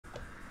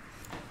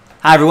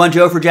Hi everyone,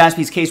 Joe for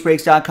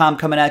JaspysCaseBreaks.com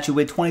coming at you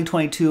with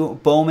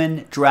 2022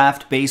 Bowman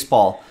Draft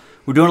Baseball.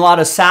 We're doing a lot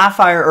of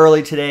Sapphire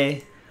early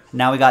today.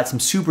 Now we got some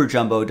Super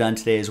Jumbo done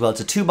today as well.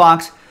 It's a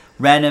 2-box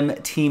random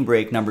team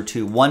break number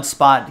 2. One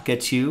spot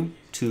gets you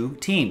 2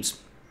 teams.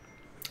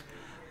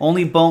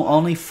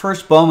 Only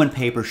first Bowman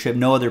paper ship,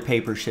 no other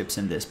paper ships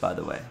in this, by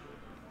the way.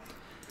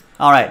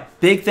 All right,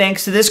 big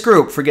thanks to this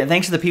group.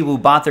 Thanks to the people who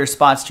bought their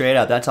spots straight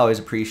up. That's always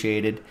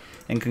appreciated.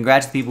 And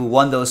congrats to the people who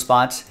won those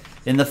spots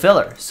in the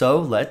filler. So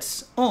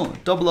let's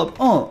double up,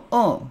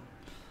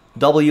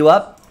 double you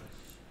up.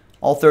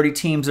 All 30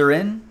 teams are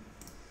in.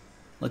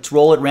 Let's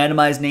roll it.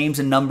 Randomized names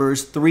and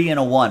numbers 3 and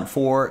a 1,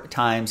 4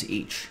 times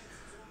each.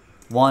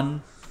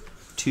 1,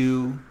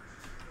 2,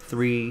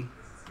 3,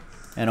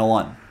 and a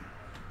 1.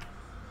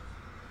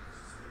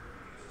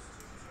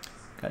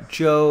 Got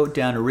Joe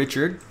down to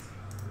Richard.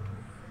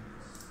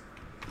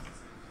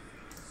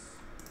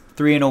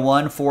 3 and a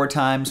 1, 4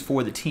 times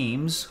for the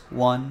teams.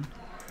 1,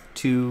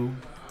 2,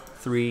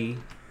 3,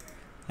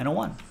 and a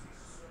 1.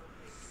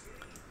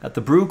 Got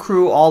the Brew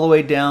Crew all the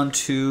way down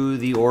to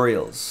the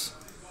Orioles.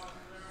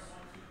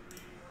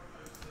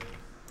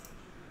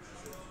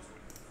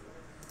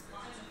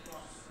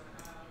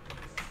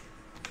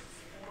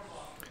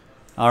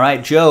 All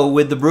right, Joe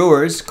with the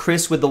Brewers,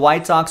 Chris with the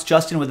White Sox,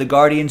 Justin with the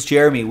Guardians,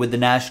 Jeremy with the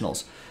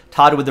Nationals,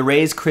 Todd with the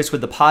Rays, Chris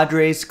with the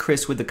Padres,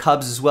 Chris with the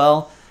Cubs as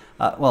well.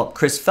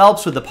 Chris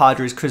Phelps with the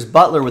Padres, Chris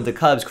Butler with the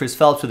Cubs, Chris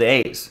Phelps with the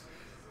A's.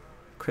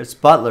 Chris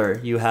Butler,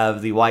 you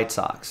have the White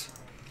Sox.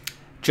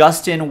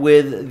 Justin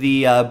with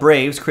the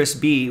Braves, Chris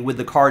B with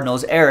the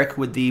Cardinals, Eric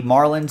with the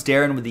Marlins,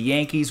 Darren with the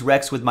Yankees,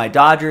 Rex with my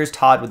Dodgers,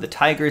 Todd with the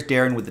Tigers,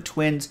 Darren with the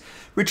Twins,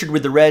 Richard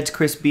with the Reds,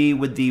 Chris B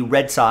with the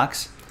Red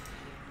Sox,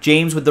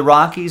 James with the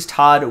Rockies,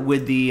 Todd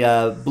with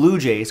the Blue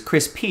Jays,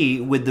 Chris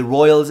P with the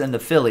Royals and the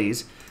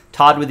Phillies,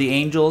 Todd with the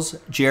Angels,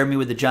 Jeremy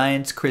with the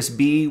Giants, Chris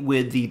B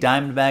with the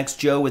Diamondbacks,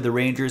 Joe with the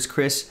Rangers,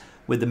 Chris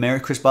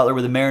Butler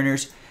with the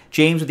Mariners,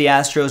 James with the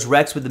Astros,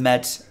 Rex with the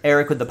Mets,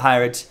 Eric with the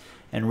Pirates,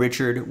 and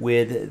Richard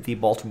with the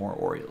Baltimore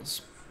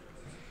Orioles.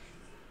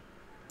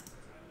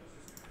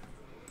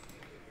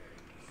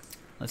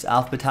 Let's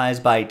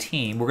alphabetize by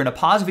team. We're going to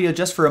pause the video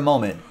just for a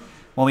moment.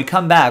 When we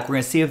come back, we're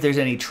going to see if there's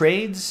any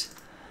trades.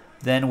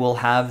 Then we'll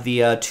have the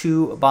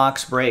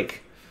 2-box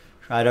break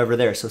right over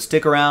there. So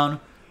stick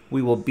around.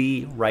 We will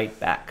be right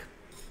back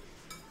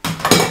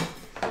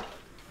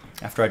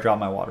after I drop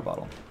my water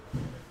bottle.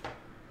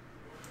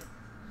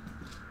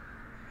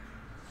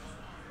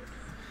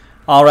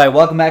 All right,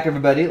 welcome back,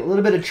 everybody. A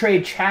little bit of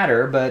trade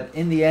chatter, but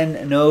in the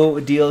end, no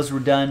deals were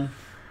done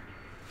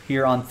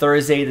here on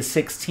Thursday the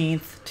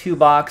 16th.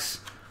 2-box,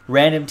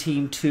 random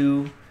team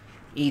 2.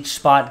 Each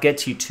spot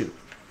gets you 2.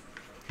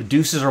 The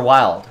deuces are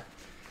wild,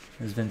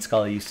 as Vin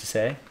Scully used to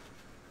say.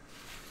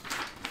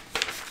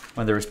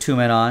 When there was 2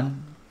 men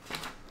on,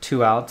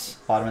 2 outs,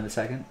 bottom of the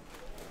second.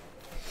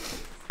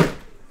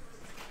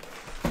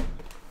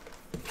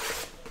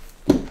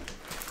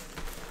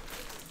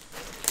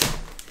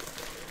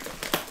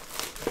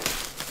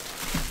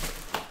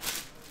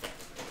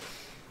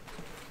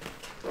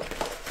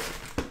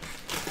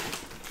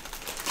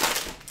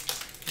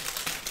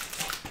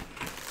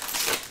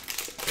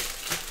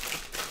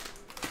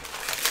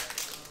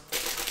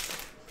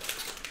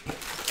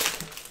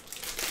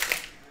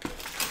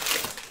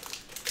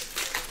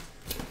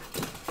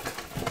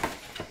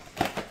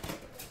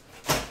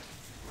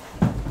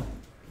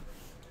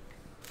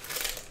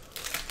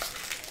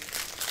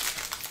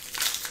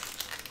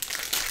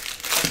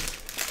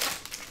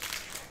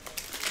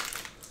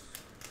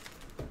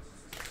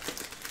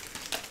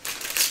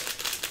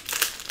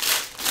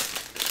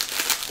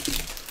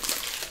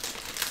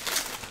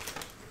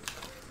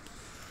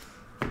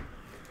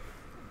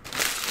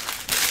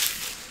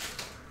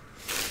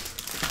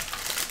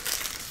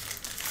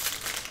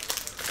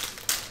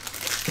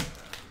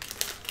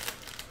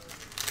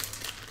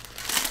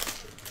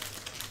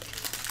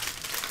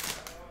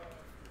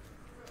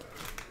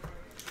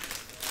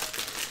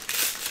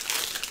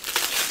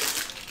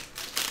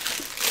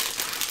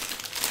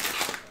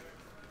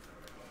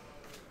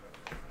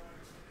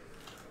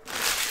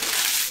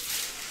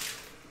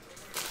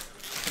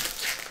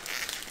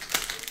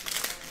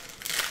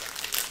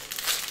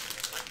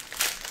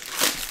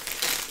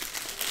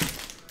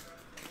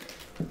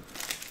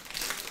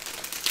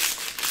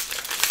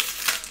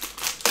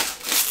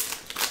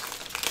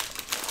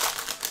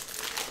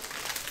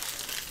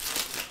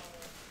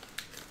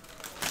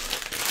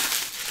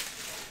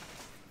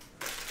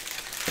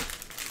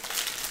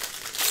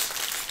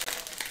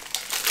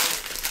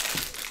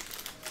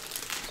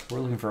 We're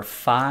looking for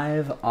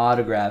 5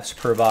 autographs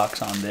per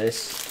box on this.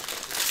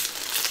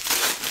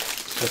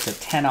 So it's a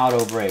 10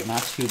 auto break.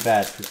 Not too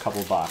bad for a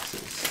couple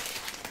boxes.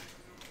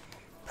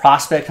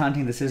 Prospect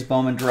hunting. This is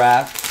Bowman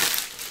Draft.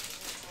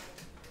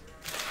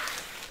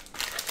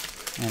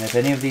 And if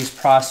any of these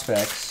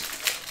prospects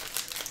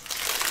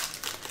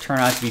turn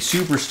out to be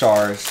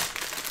superstars,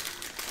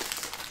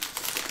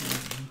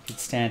 you could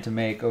stand to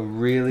make a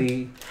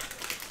really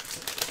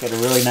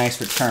nice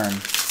return.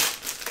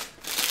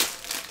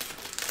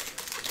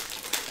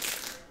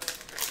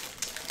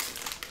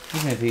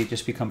 Even if he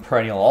just become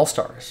perennial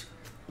all-stars,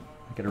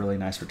 I get a really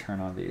nice return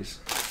on these.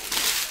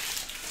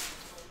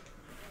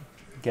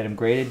 Get him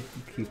graded,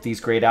 keep these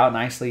grayed out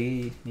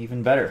nicely,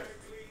 even better.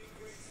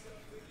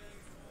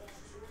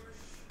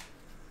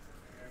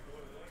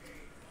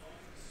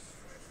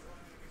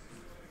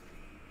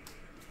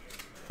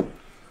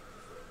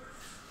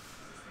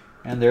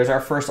 And there's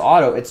our first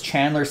auto. It's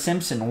Chandler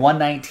Simpson,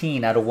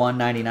 119 out of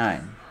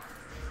 199.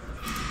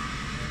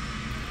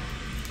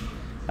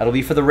 That'll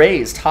be for the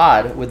Rays.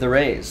 Todd with the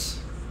Rays.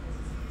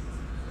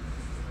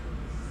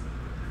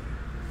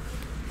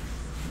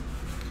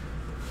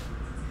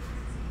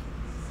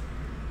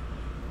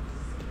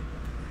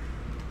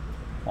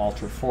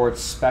 Walter Ford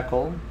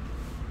Speckle.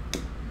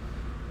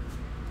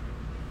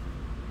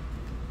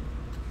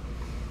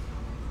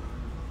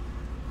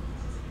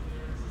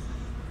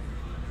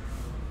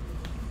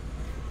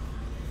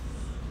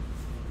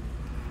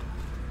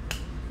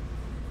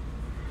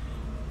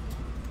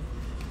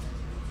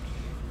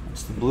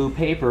 It's the blue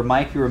paper,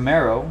 Mikey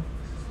Romero,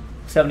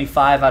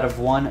 75 out of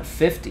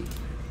 150.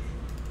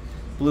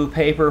 Blue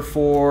paper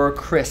for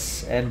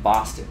Chris and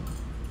Boston.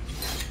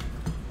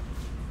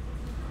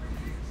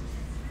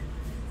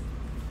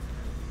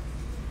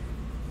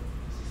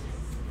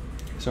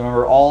 So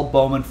remember, all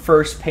Bowman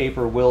first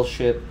paper will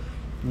ship.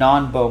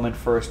 Non-Bowman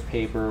first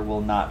paper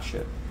will not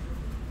ship.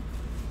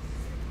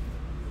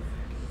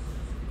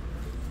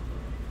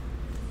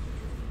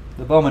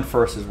 The Bowman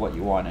first is what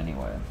you want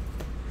anyway.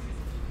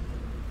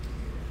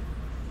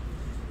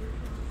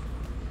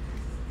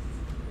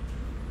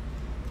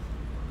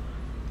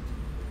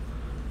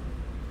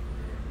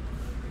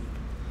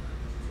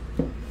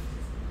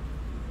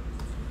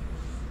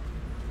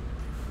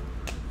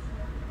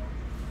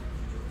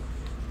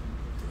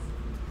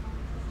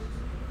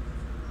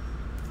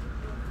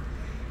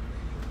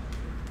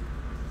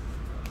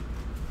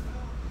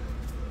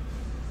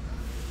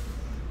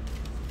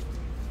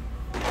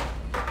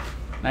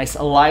 Nice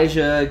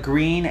Elijah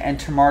Green and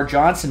Tamar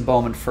Johnson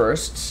Bowman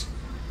firsts.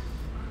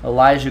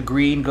 Elijah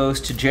Green goes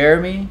to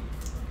Jeremy,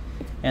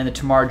 and the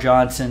Tamar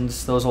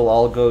Johnsons, those will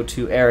all go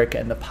to Eric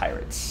and the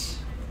Pirates.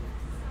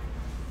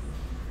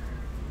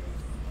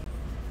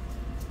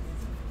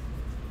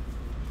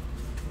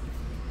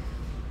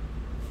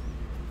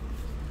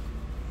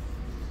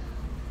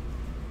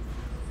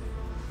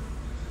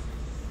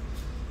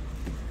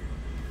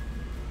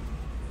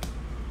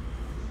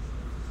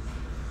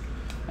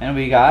 And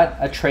we got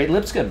a Trey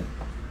Lipscomb,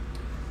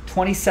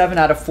 27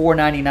 out of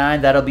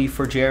 499. That'll be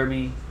for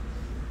Jeremy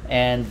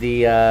and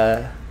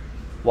the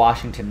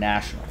Washington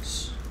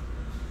Nationals.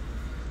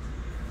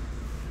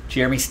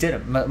 Jeremy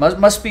Stidham.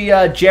 Must be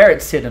Jarrett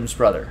Stidham's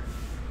brother.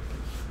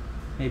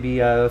 Maybe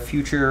a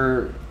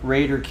future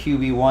Raider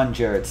QB1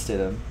 Jarrett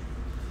Stidham.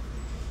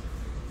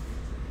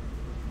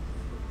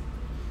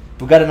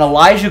 We've got an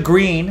Elijah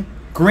Green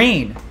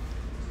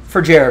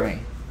for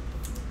Jeremy.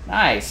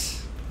 Nice.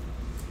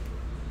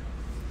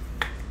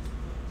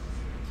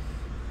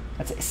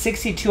 That's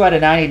 62 out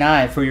of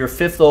 99 for your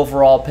 5th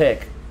overall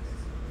pick.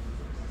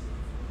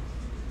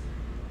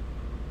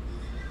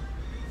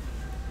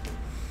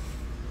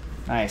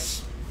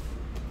 Nice.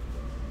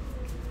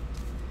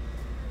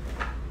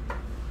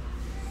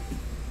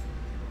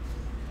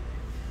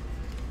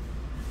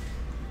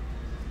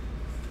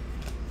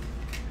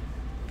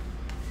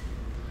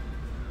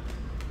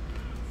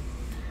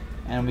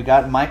 And we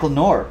got Michael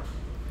Knorr,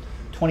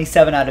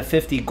 27 out of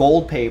 50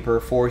 gold paper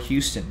for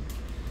Houston.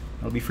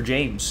 That'll be for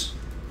James.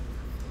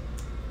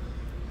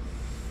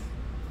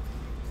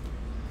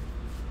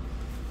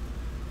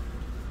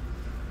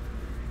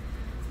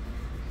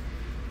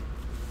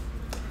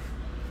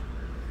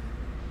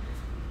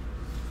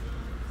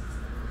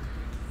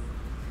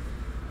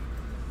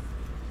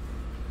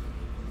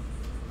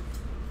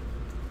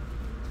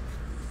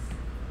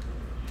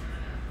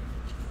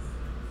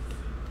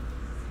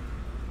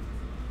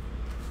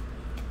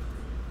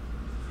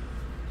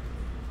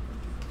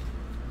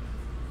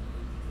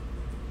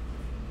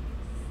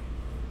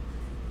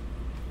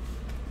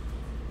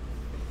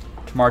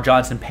 Tamar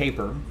Johnson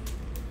paper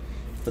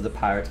for the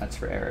Pirates. That's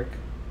for Eric.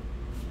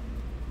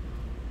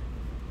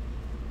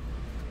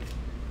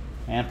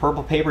 And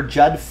purple paper,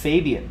 Judd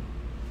Fabian,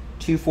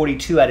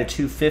 242 out of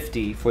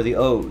 250 for the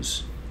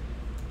O's.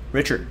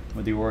 Richard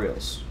with the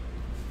Orioles.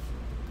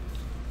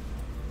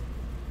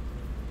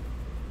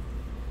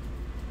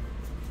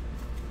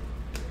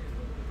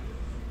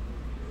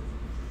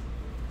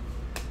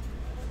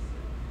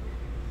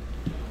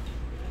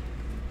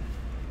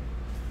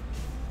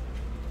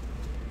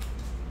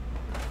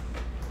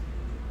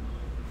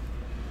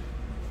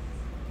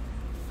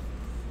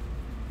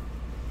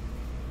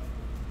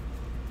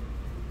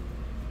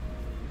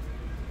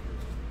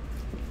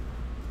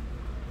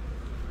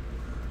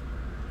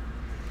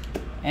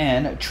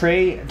 And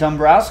Trey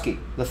Dombrowski,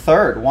 the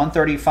 3rd,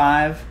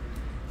 135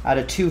 out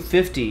of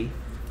 250.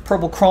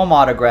 Purple chrome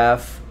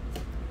autograph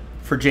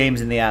for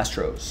James and the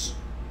Astros.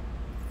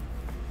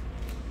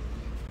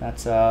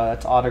 That's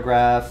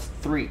autograph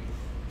 3.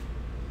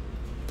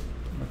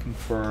 Looking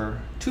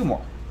for 2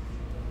 more.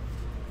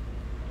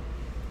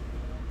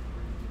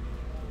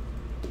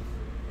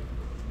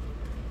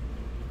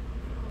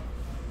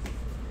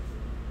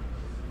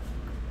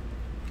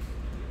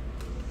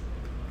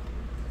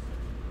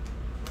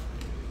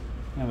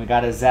 we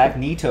got a Zach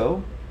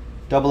Neto,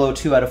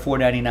 002 out of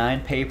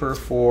 499, paper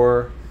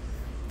for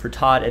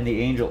Todd and the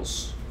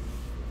Angels.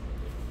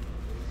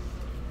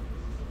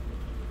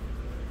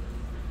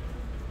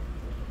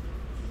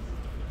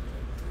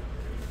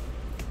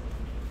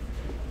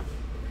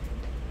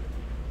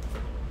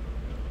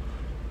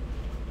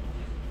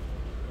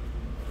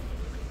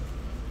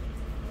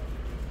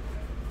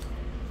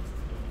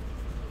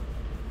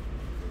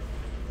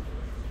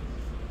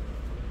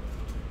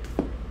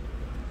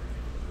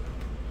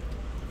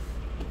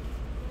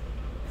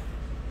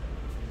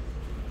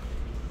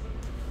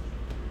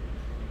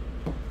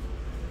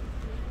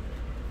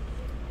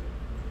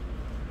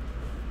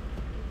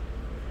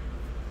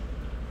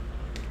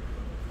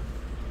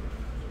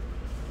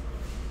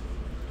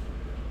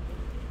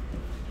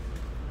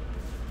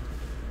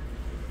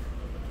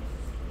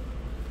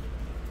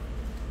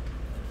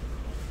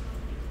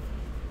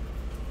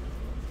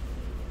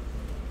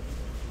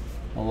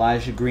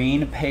 Elijah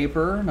Green,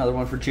 paper, another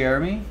one for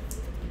Jeremy.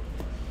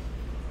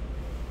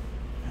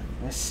 And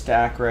this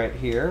stack right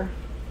here.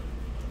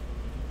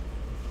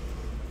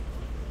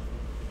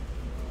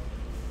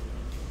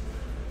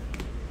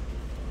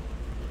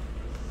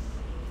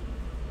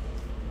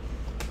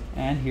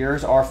 And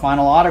here's our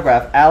final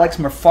autograph, Alex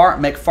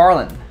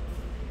McFarlane.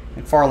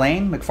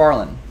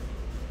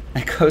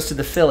 That goes to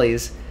the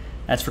Phillies.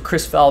 That's for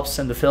Chris Phelps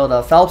and the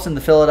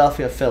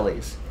Philadelphia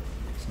Phillies.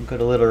 Some good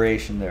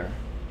alliteration there.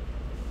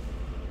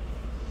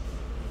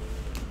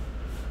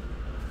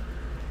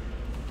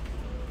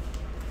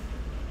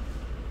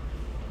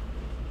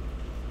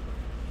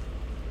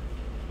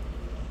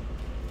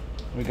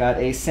 We got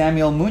a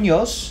Samuel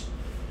Munoz,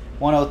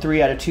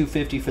 103 out of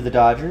 250 for the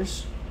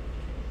Dodgers.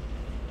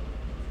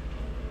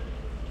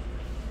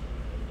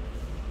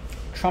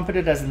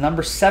 Trumpeted as the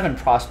number 7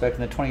 prospect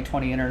in the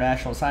 2020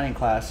 international signing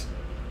class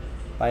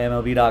by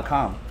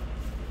MLB.com.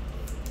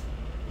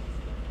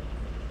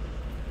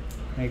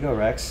 There you go,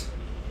 Rex.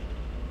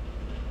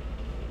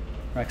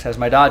 Rex has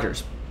my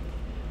Dodgers.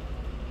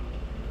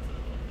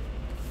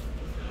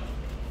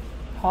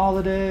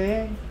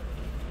 Holiday.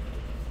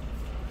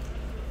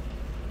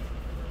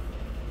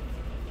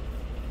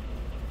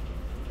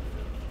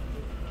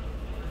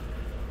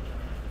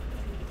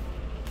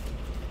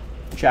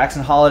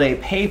 Jackson Holiday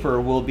paper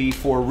will be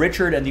for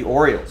Richard and the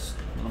Orioles.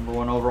 Number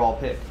 1 overall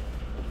pick.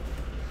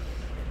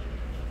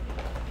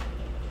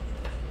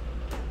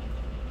 So,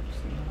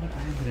 you know what?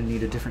 I'm going to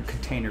need a different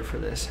container for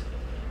this.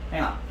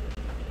 Hang on.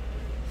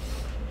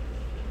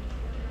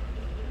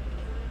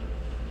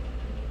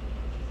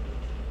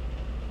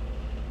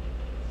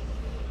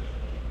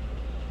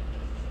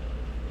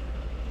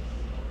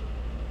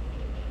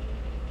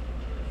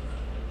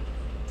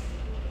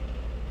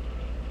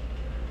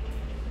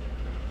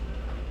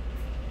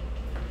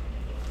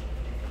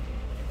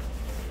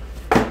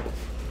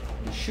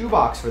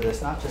 Shoebox for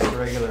this, not just a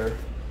regular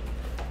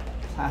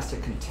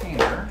plastic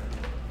container.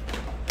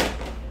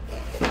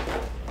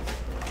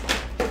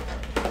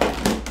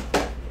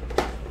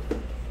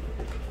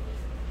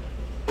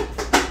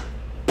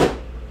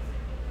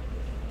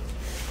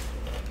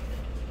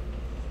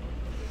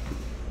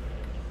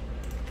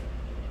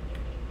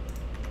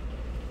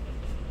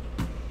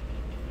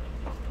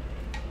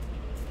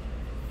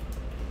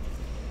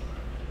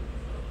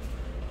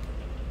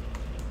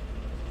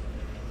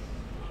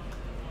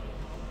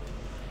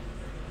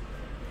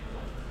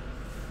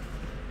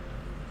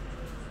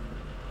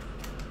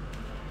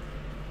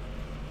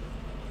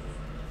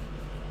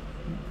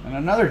 And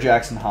another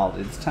Jackson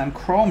Holiday, this time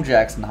Chrome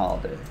Jackson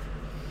Holiday.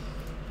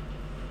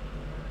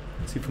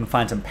 Let's see if we can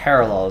find some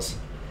parallels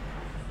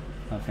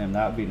of him.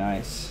 That would be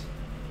nice.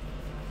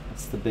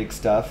 That's the big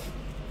stuff.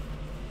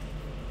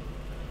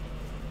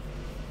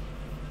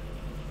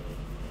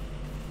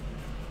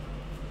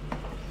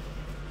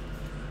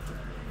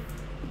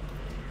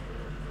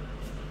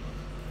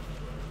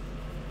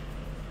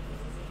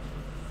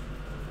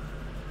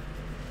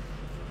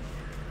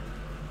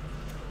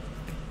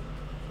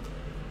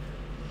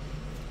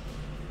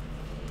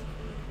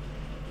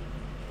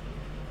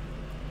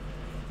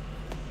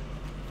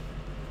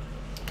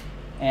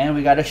 And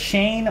we got a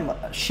Sean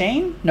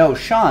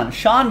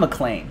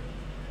McClain.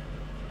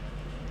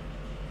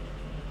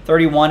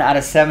 31 out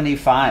of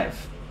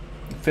 75.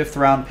 5th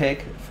round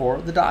pick for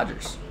the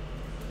Dodgers.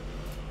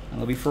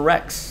 That'll be for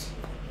Rex.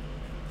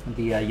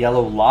 The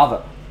yellow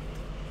lava.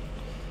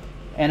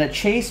 And a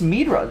Chase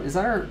Meadra. Is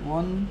that our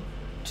 1,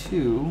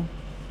 2,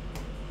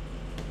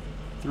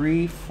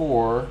 3,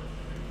 4?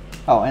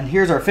 Oh, and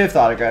here's our 5th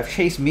autograph,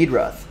 Chase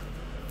Meadruth.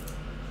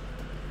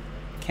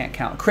 Can't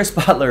count. Chris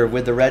Butler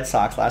with the Red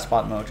Sox, last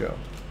spot mojo.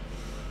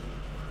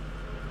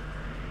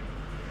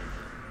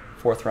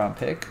 4th round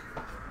pick.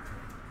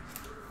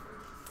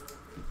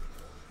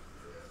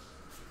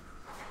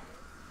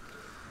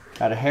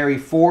 Got a Harry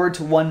Ford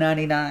to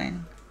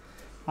 199.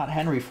 Not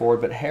Henry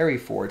Ford, but Harry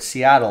Ford.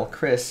 Seattle,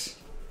 Chris.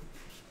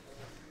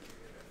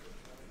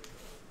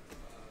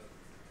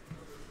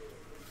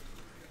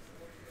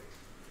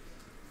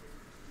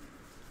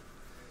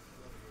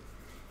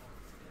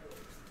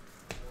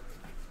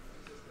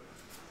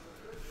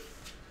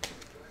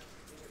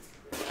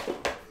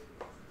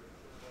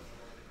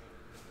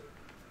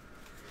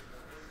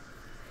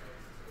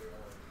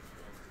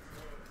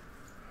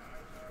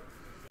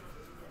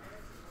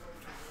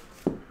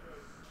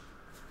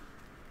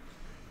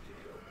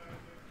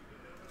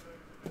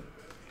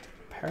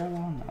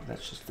 parallel? No,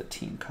 that's just the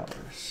team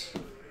colors.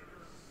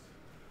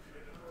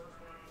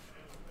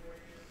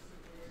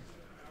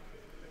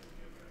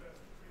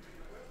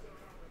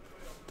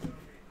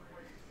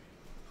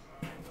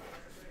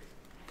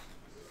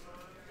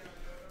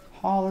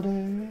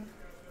 Holiday.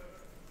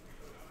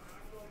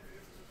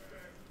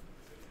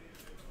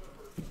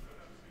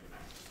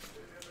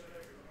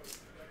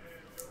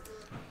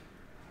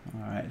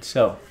 All right,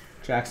 so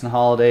Jackson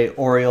Holiday,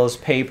 Orioles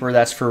paper.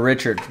 That's for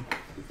Richard.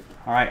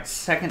 All right,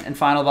 second and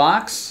final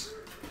box.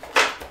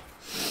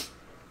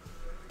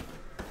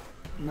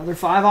 Another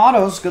 5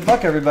 autos. Good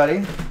luck,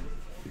 everybody.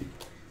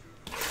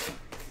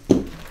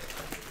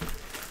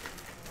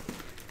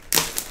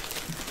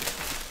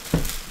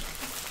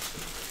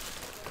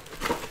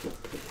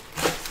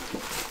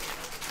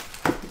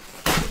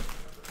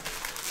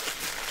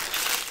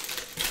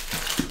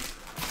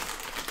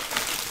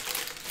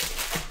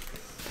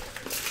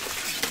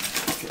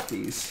 Get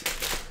these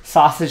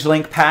sausage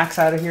link packs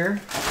out of here.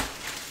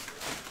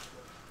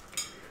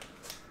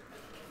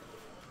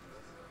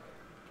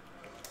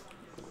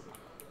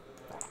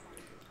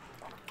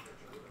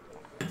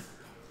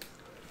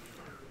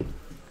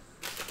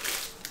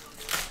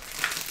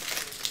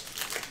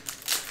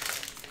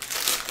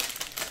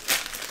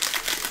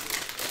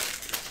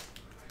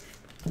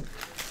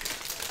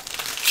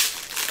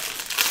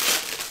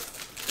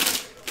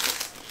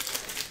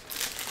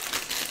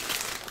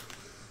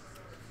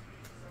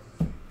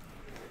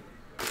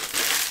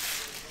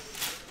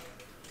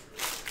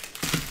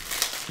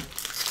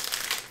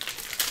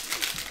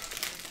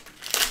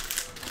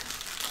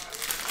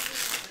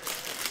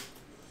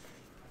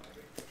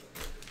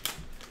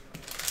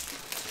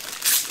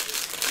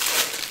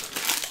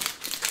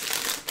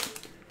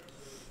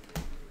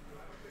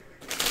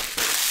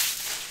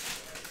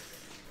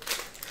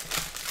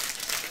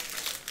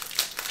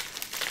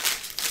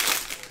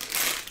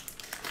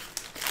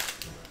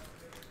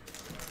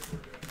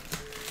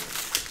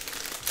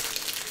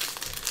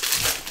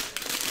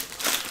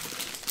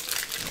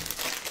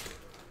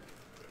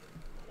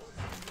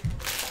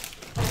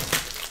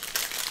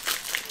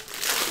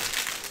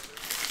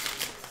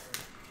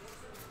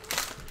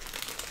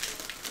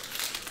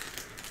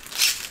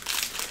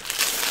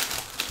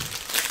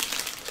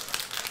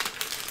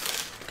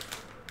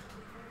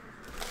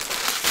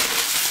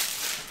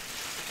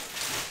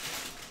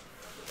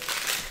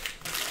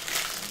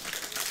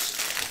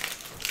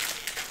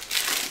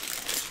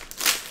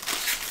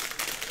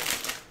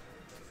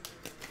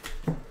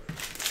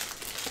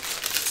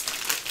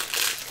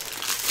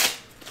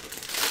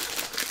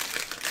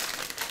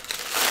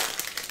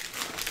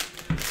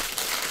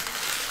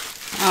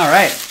 All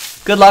right.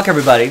 Good luck,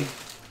 everybody.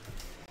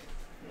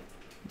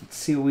 Let's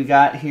see what we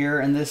got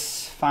here in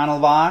this final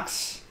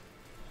box.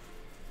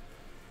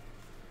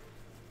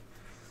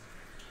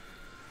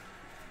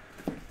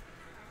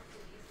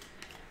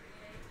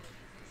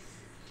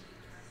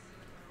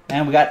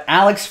 And we got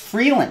Alex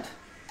Freeland.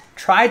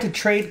 Tried to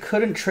trade,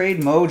 couldn't trade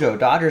Mojo.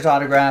 Dodgers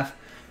autograph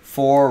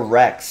for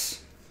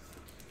Rex.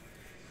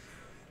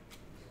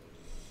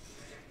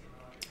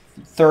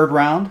 Third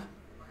round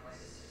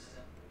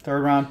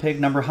pick,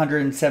 number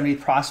 170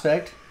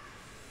 prospect.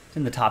 It's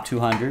in the top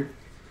 200.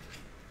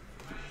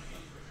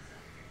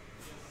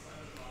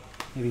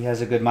 Maybe he has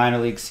a good minor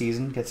league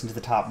season, gets into the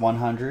top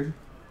 100.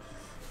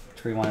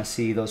 That's where you want to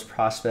see those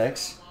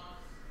prospects.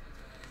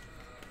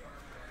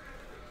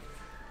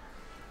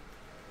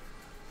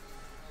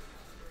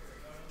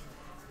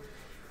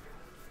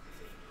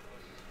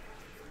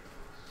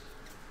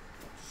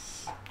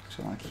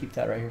 So I want to keep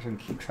that right here so we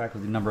can keep track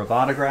of the number of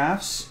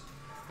autographs.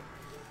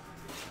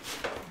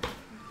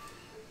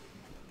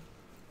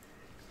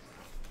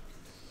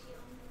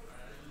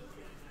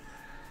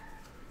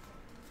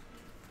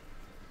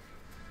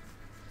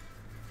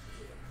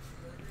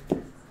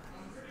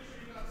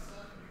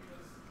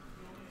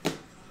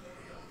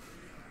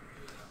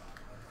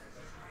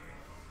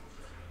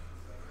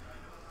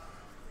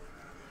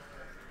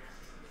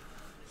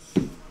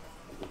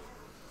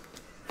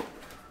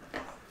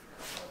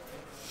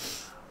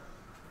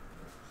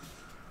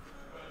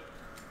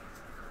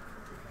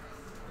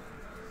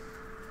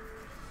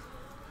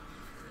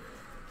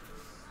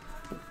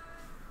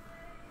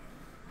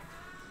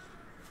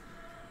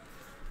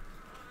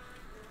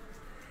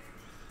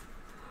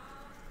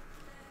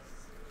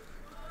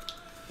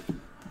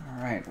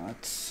 All right,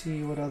 let's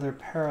see what other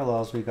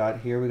parallels we got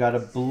here. We got a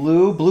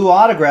blue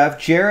autograph,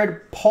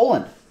 Jared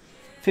Poland.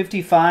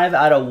 55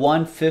 out of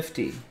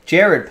 150.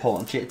 Jared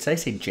Poland. Did I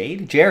say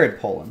Jade? Jared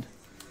Poland.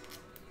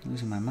 I'm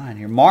losing my mind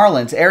here.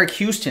 Marlins, Eric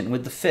Houston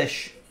with the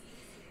fish.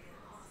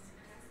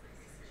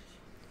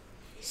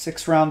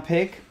 6th round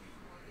pick.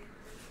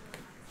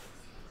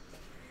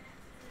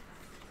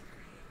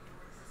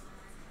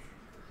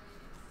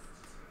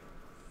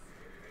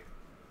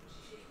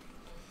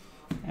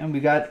 And we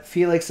got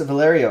Felix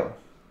Valerio,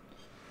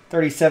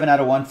 37 out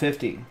of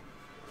 150.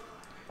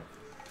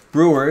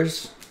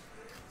 Brewers,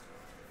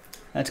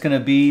 that's going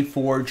to be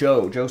for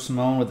Joe. Joe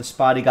Simone with the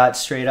spot he got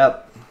straight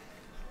up.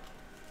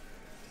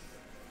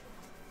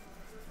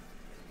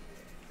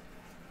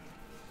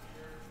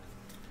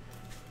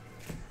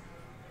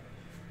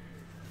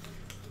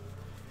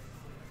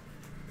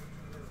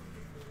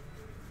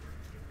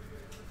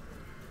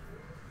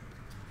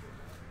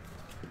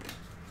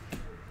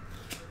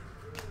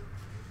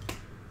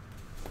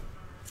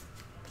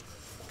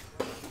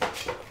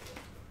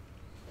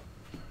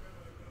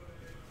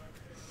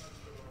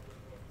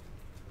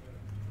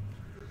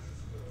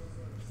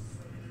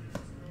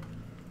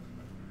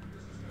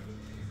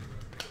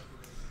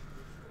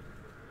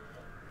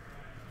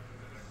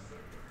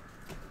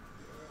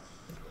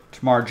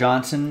 Tamar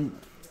Johnson,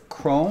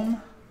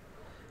 Chrome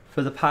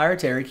for the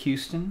Pirates, Eric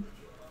Houston.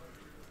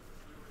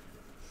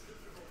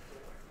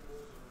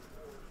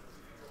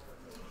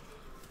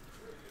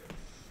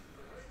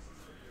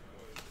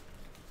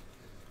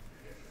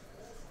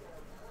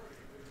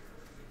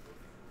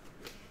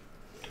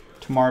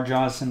 Tamar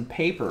Johnson,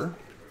 paper.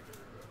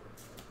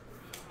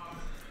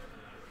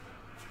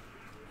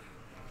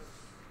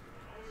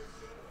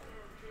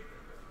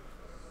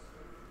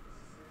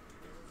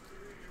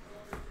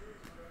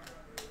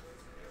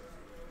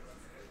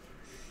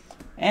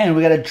 And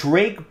we got a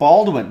Drake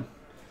Baldwin.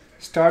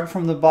 Started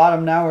from the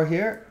bottom, now we're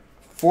here.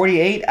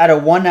 48 out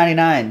of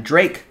 199.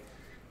 Drake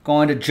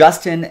going to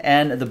Justin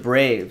and the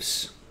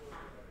Braves.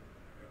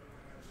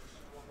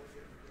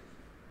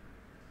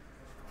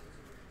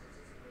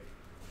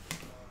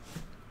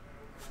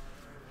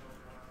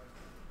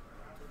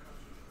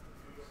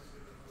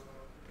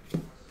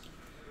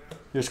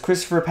 There's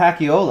Christopher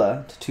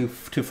Paciola to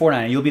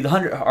 249. You'll be the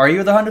 100. Are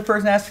you the 100th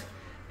person to ask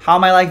how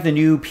am I like the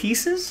new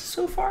pieces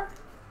so far?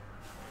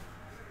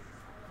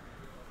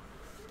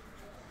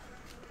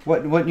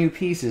 What new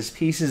pieces?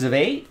 Pieces of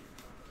 8?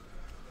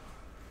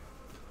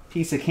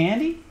 Piece of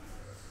candy?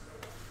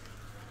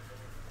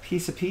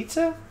 Piece of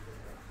pizza?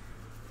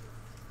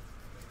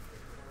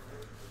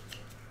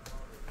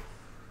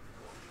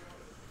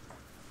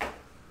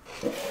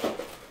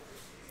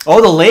 Oh,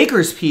 the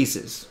Lakers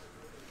pieces.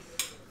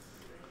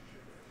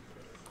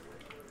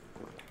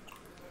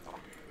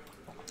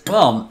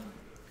 Well,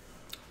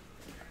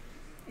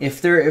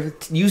 if they're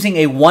using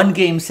a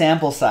 1-game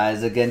sample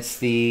size against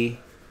the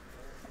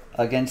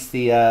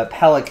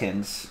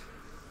Pelicans,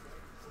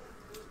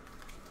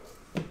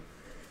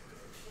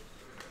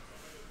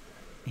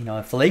 you know,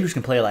 if the Lakers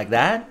can play like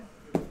that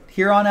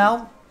here on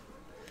out,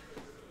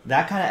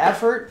 that kind of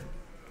effort,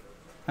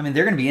 I mean,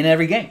 they're going to be in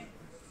every game.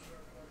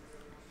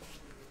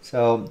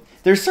 So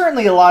there's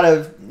certainly a lot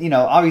of, you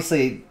know,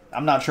 obviously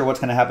I'm not sure what's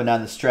going to happen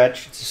down the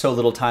stretch. It's so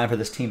little time for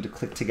this team to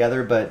click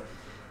together, but,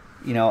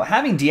 you know,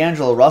 having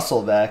D'Angelo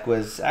Russell back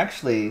was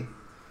actually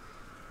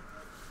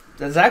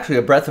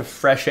a breath of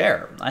fresh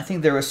air. I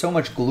think there was so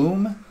much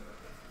gloom,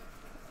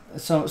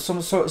 so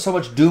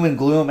much doom and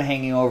gloom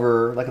hanging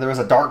over, like there was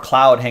a dark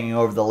cloud hanging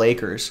over the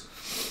Lakers,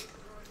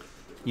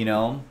 you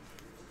know,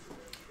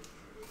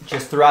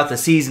 just throughout the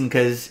season,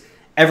 because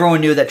everyone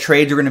knew that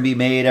trades were going to be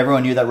made.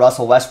 Everyone knew that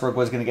Russell Westbrook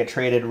was going to get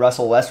traded.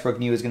 Russell Westbrook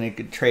knew he was going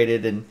to get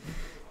traded, and,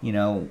 you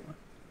know,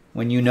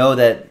 when you know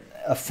that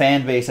a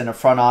fan base and a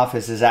front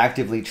office is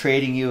actively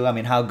trading you, I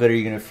mean, how good are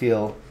you going to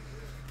feel,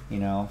 you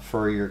know,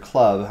 for your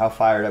club? How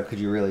fired up could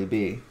you really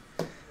be?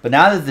 But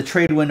now that the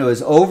trade window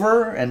is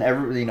over and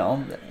you know,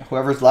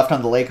 whoever's left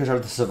on the Lakers are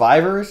the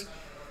survivors,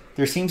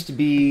 there seems to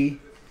be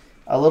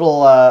a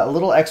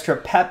little extra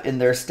pep in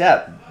their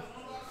step.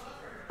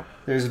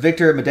 There's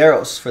Victor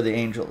Medeiros for the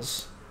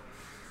Angels.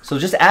 So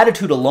just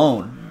attitude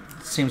alone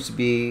seems to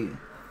be,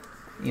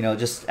 you know,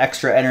 just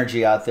extra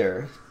energy out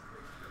there.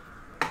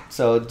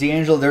 So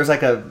D'Angelo, there's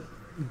like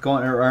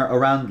going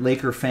around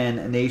Laker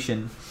fan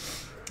nation,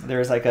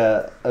 there's like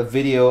a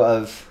video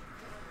of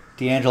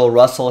D'Angelo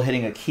Russell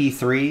hitting a key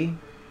 3,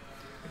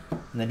 and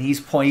then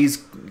he's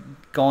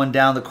going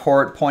down the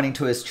court pointing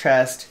to his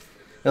chest.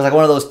 It was like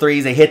one of those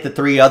threes. They hit the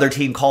 3, other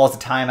team calls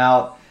the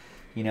timeout,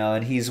 you know,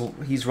 and he's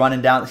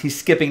running down, he's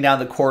skipping down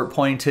the court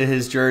pointing to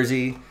his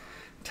jersey,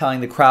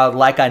 telling the crowd,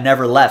 like I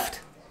never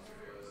left.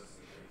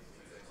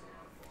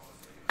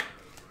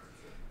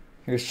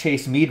 Here's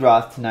Chase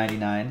Meadroth to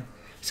 99.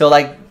 So,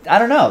 like, I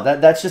don't know.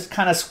 That's just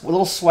kind of a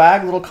little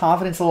swag, a little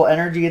confidence, a little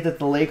energy that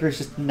the Lakers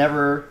just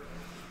never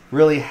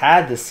really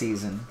had this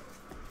season.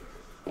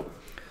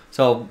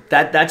 So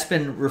that's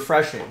been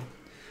refreshing.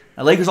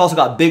 The Lakers also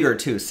got bigger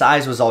too.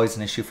 Size was always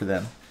an issue for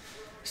them.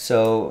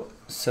 So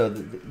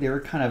they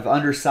were kind of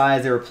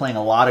undersized. They were playing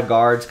a lot of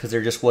guards because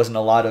there just wasn't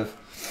a lot of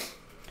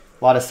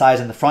size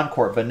in the front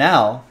court. But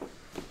now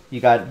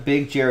you got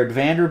big Jared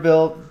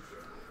Vanderbilt.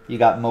 You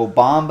got Mo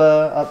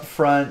Bamba up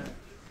front.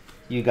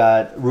 You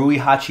got Rui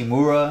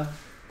Hachimura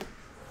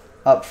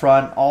up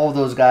front. All of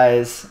those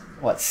guys,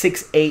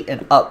 6'8"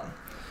 and up.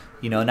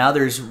 You know, now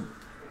there's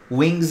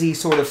wingsy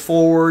sort of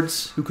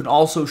forwards who can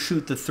also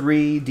shoot the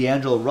 3.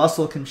 D'Angelo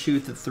Russell can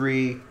shoot the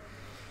 3.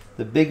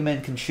 The big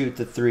men can shoot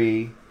the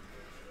 3.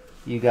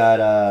 You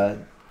got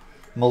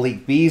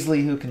Malik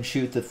Beasley who can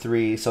shoot the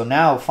 3. So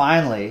now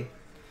finally,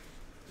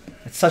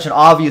 it's such an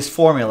obvious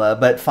formula,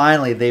 but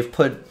finally they've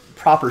put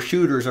proper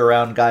shooters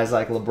around guys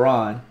like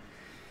LeBron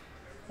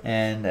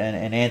and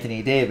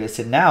Anthony Davis,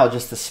 and now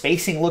just the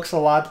spacing looks a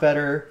lot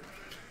better.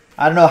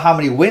 I don't know how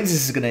many wins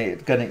this is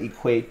gonna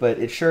equate, but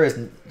it sure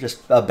is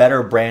just a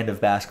better brand of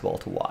basketball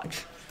to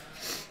watch.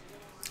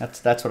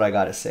 That's what I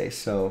gotta say.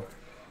 So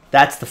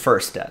that's the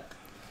first step.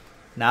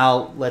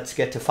 Now let's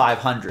get to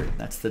 500.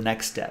 That's the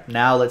next step.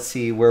 Now let's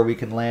see where we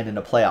can land in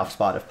a playoff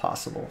spot if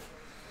possible.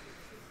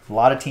 A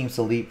lot of teams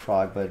to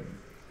leapfrog, but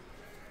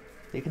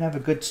they can have a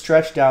good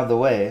stretch down the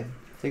way.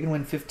 If they can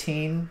win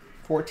 15,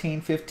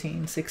 14,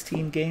 15,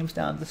 16 games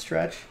down the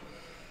stretch,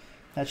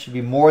 that should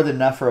be more than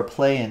enough for a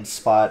play-in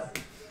spot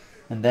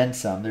and then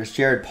some. There's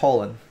Jared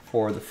Polin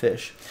for the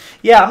Fish.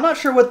 Yeah, I'm not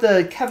sure what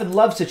the Kevin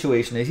Love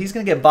situation is. He's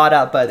going to get bought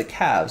out by the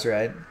Cavs,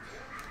 right?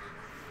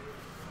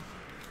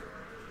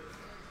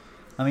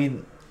 I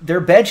mean, their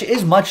bench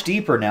is much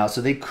deeper now,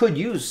 so they could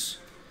use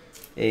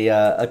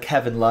a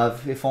Kevin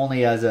Love, if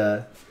only as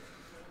an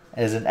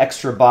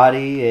extra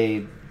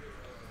body,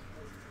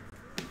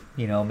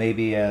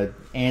 maybe a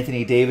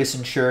Anthony Davis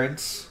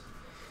insurance.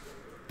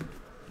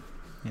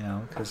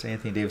 Because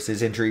Anthony Davis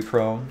is injury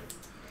prone.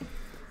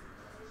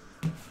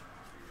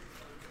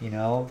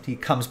 He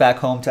comes back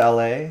home to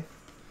LA.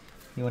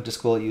 He went to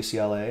school at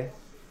UCLA.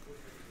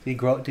 Did he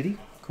grow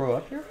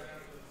up here?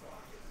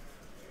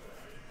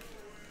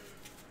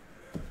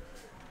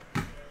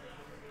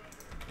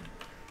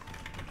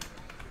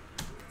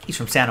 He's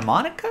from Santa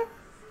Monica?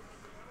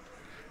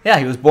 Yeah,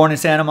 he was born in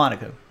Santa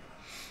Monica.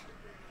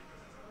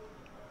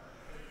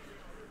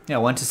 Yeah,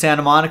 went to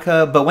Santa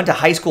Monica, but went to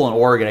high school in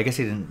Oregon. I guess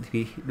he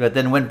didn't. But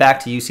then went back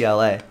to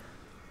UCLA.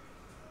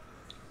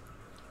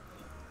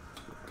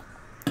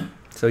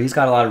 So he's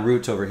got a lot of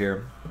roots over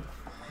here.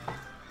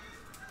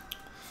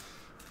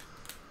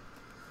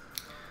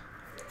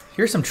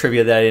 Here's some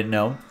trivia that I didn't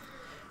know.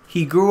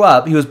 He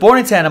was born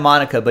in Santa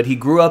Monica, but he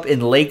grew up in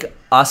Lake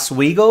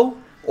Oswego,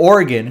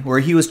 Oregon, where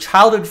he was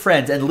childhood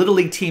friends and Little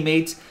League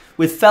teammates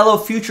with fellow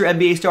future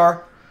NBA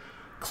star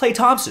Klay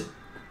Thompson.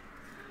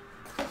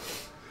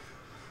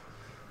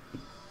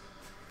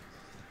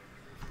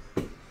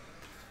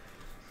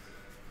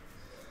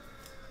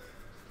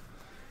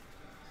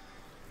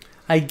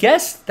 I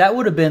guess that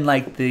would have been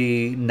like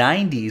the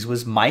 90s.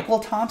 Was Michael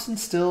Thompson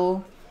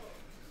still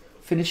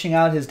finishing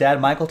out? His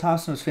dad, Michael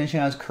Thompson, was finishing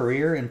out his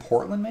career in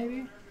Portland,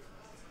 maybe?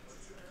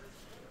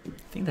 I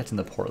think that's in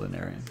the Portland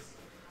area.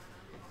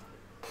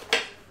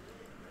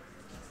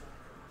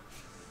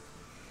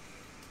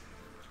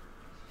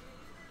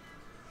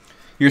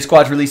 Your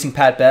squad's releasing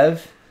Pat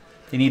Bev.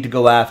 They need to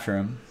go after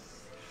him.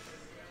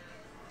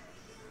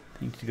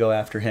 They need to go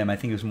after him. I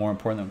think it was more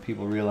important than what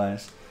people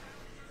realize.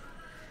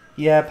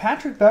 Yeah,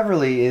 Patrick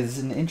Beverley is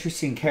an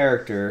interesting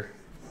character.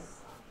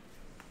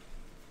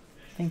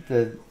 I think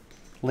the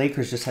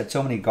Lakers just had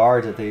so many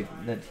guards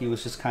that he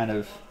was just kind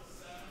of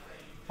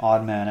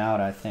odd man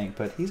out, I think.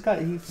 But he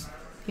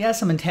has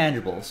some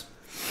intangibles.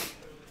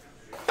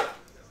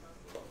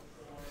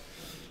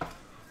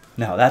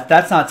 No,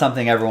 that's not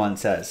something everyone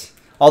says.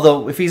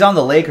 Although if he's on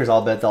the Lakers,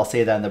 I'll bet they'll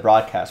say that in the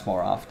broadcast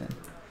more often.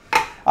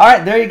 All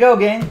right, there you go,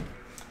 gang.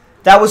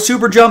 That was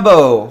Super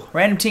Jumbo,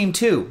 Random Team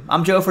 2.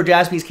 I'm Joe for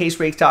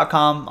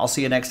jaspyscasebreaks.com. I'll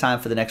see you next time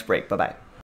for the next break. Bye-bye.